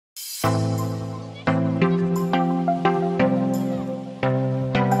Hi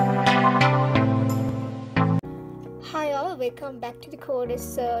all, welcome back to the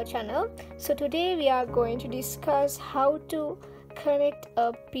Coders channel. So today we are going to discuss how to connect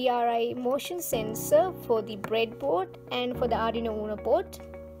a PIR motion sensor for the breadboard and for the Arduino UNO board.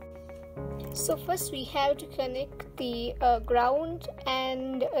 So first we have to connect the ground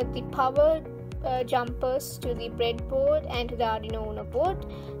and the power jumpers to the breadboard and to the Arduino UNO board.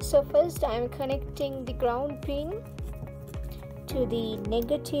 So first I am connecting the ground pin to the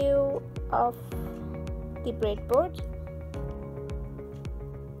negative of the breadboard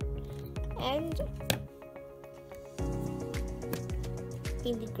and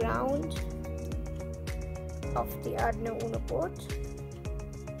in the ground of the Arduino UNO board.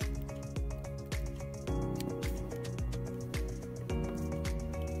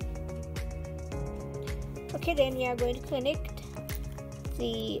 Okay, then we are going to connect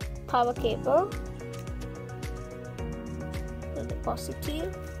the power cable to the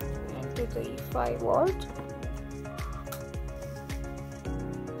positive and to the 5 volt.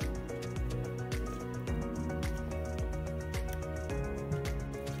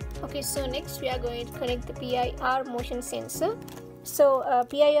 Okay, so next we are going to connect the PIR motion sensor. So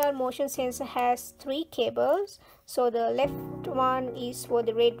PIR motion sensor has 3 cables. So the left one is for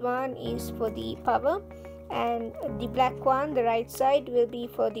the red one is for the power, and the black one, the right side, will be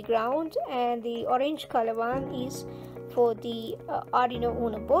for the ground, and the orange color one is for the Arduino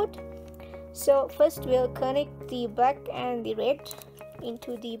UNO board. So first we'll connect the black and the red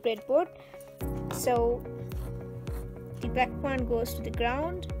into the breadboard. So the black one goes to the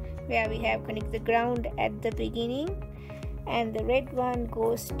ground, where we have connected the ground at the beginning, and the red one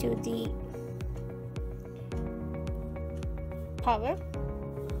goes to the power.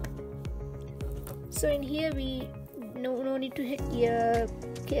 So in here we no need to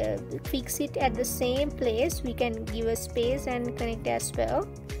fix it at the same place. We can give a space and connect as well.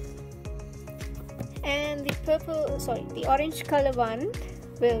 And the orange color one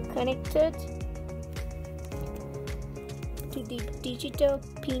will connect it to the digital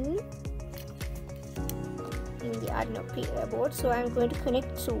pin in the Arduino board. So I'm going to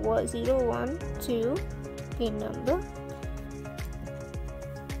connect to 0, 1, 2 pin number.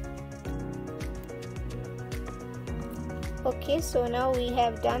 Okay, so now we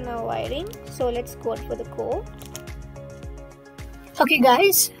have done our wiring. So let's go for the code. Okay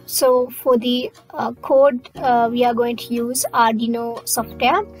guys, so for the code we are going to use Arduino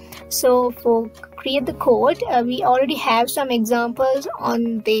software. So for create the code, we already have some examples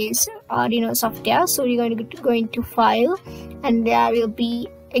on this Arduino software. So we're going to file, and there will be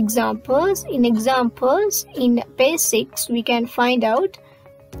examples. In basics we can find out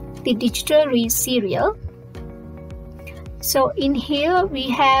the digital read serial. So in here we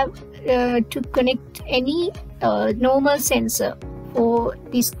have to connect any normal sensor for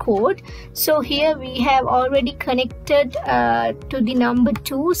this code. So here we have already connected to the number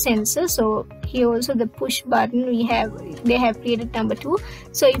 2 sensor. So here also the push button they have created number 2.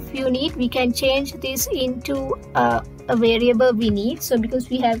 So if you need, we can change this into a variable we need. So because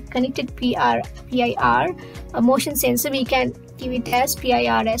we have connected PIR a motion sensor, we can give it as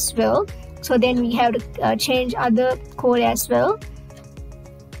PIR as well. So then we have to change other code as well.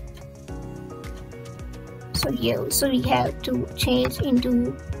 So here also we have to change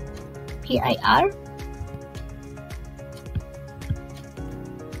into PIR.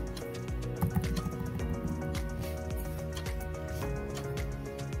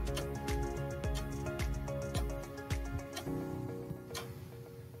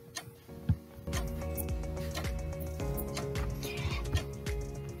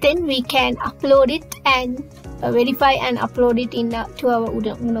 Then we can upload it and verify and upload it to our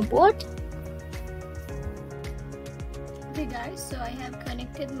UNO board. Okay guys, so I have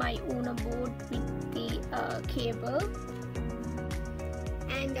connected my UNO board with the cable,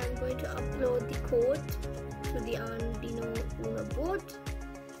 and I'm going to upload the code to the Arduino UNO board.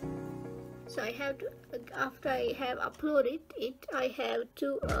 So I have to, after I have uploaded it, I have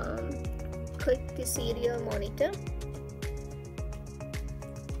to click the serial monitor.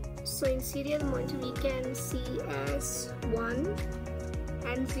 So in serial monitor we can see as 1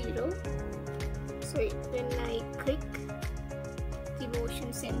 and 0. So when I click the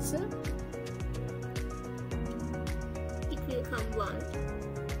motion sensor, it will come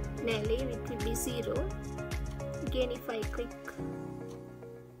 1. Nearly it will be 0. Again if I click,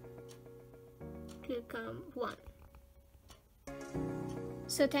 it will come 1.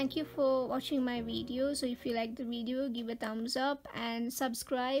 So thank you for watching my video. So if you like the video, give a thumbs up and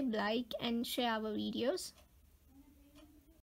subscribe, like and share our videos.